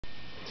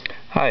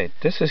Hi,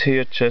 this is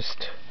here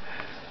just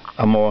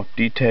a more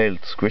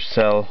detailed squish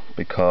cell,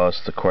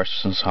 because the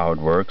questions how it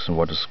works and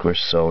what a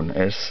squish zone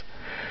is.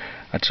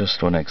 I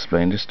just want to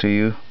explain this to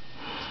you.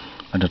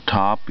 At the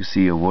top you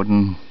see a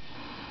wooden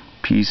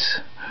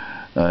piece,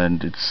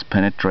 and it's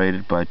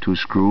penetrated by two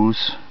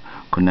screws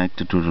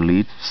connected to the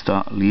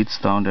leads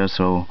down there,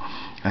 so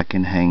I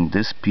can hang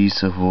this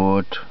piece of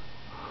wood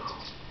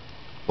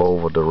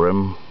over the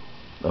rim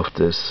of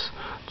this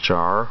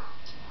jar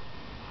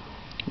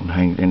and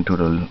hang it into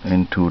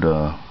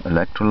the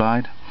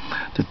electrolyte.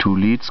 The two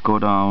leads go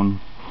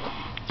down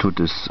to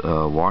this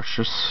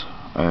washers,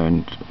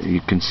 and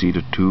you can see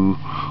the two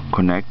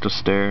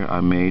connectors there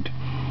I made.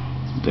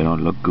 They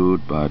don't look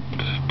good, but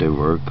they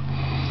work.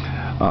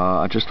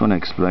 I just want to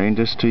explain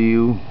this to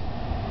you.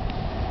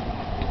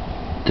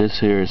 This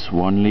here is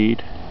one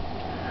lead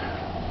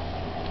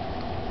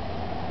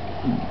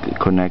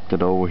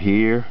connected over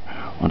here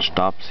and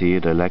stops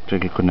here. The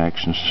electrical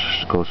connection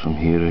goes from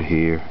here to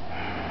here.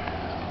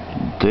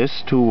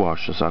 These two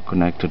washers are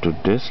connected to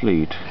this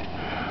lead.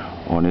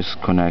 One is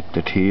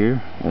connected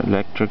here,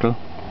 electrical,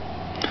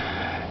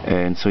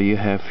 and so you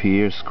have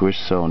here a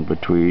squish zone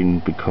between,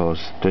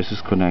 because this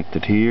is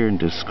connected here and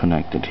this is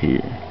connected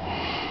here.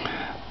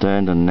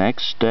 Then the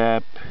next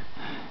step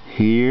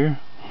here,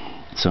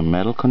 it's a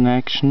metal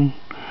connection,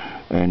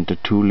 and the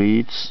two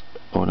leads,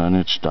 or then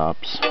it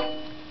stops.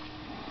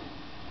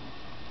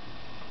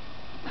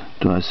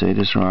 Do I say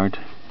this right?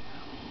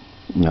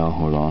 No,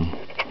 hold on.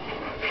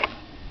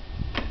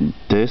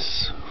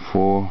 This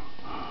four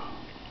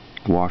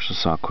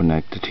washers are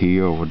connected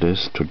here over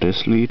this to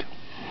this lead,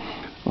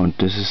 and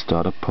this is the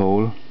other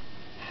pole,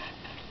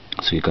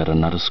 so you got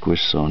another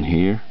squish zone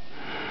here.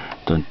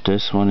 Then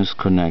this one is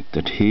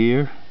connected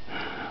here,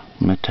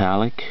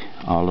 metallic,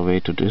 all the way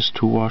to these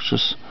two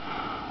washers,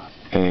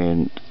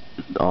 and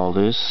all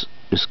this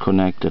is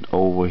connected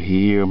over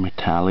here,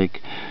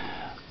 metallic,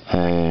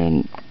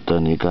 and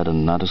then you got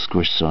another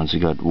squish zone. So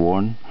you got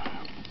 1,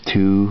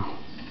 2,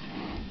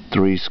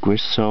 3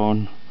 squish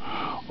zone,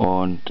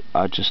 and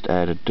I just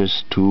added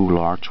these two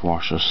large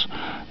washers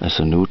as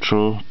a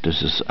neutral.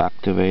 This is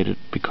activated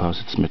because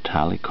it's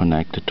metallic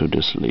connected to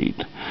this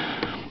lead.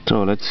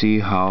 So let's see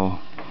how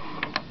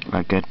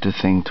I get the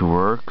thing to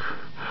work,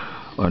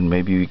 and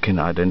maybe we can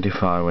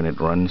identify when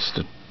it runs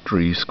the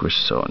 3 squish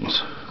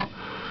zones.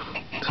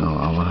 So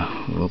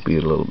it will be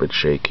a little bit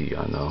shaky,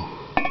 I know.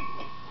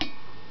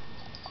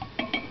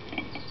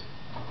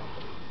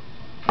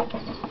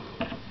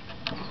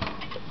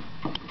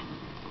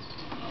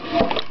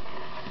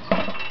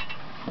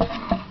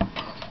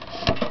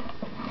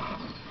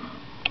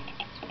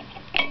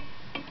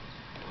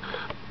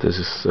 This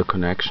is the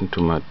connection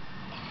to my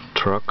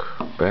truck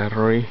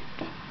battery,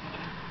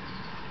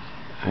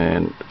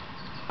 and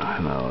I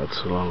know it's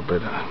a little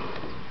bit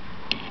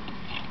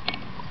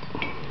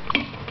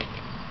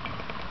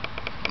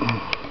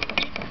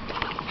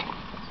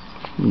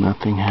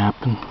nothing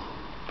happened.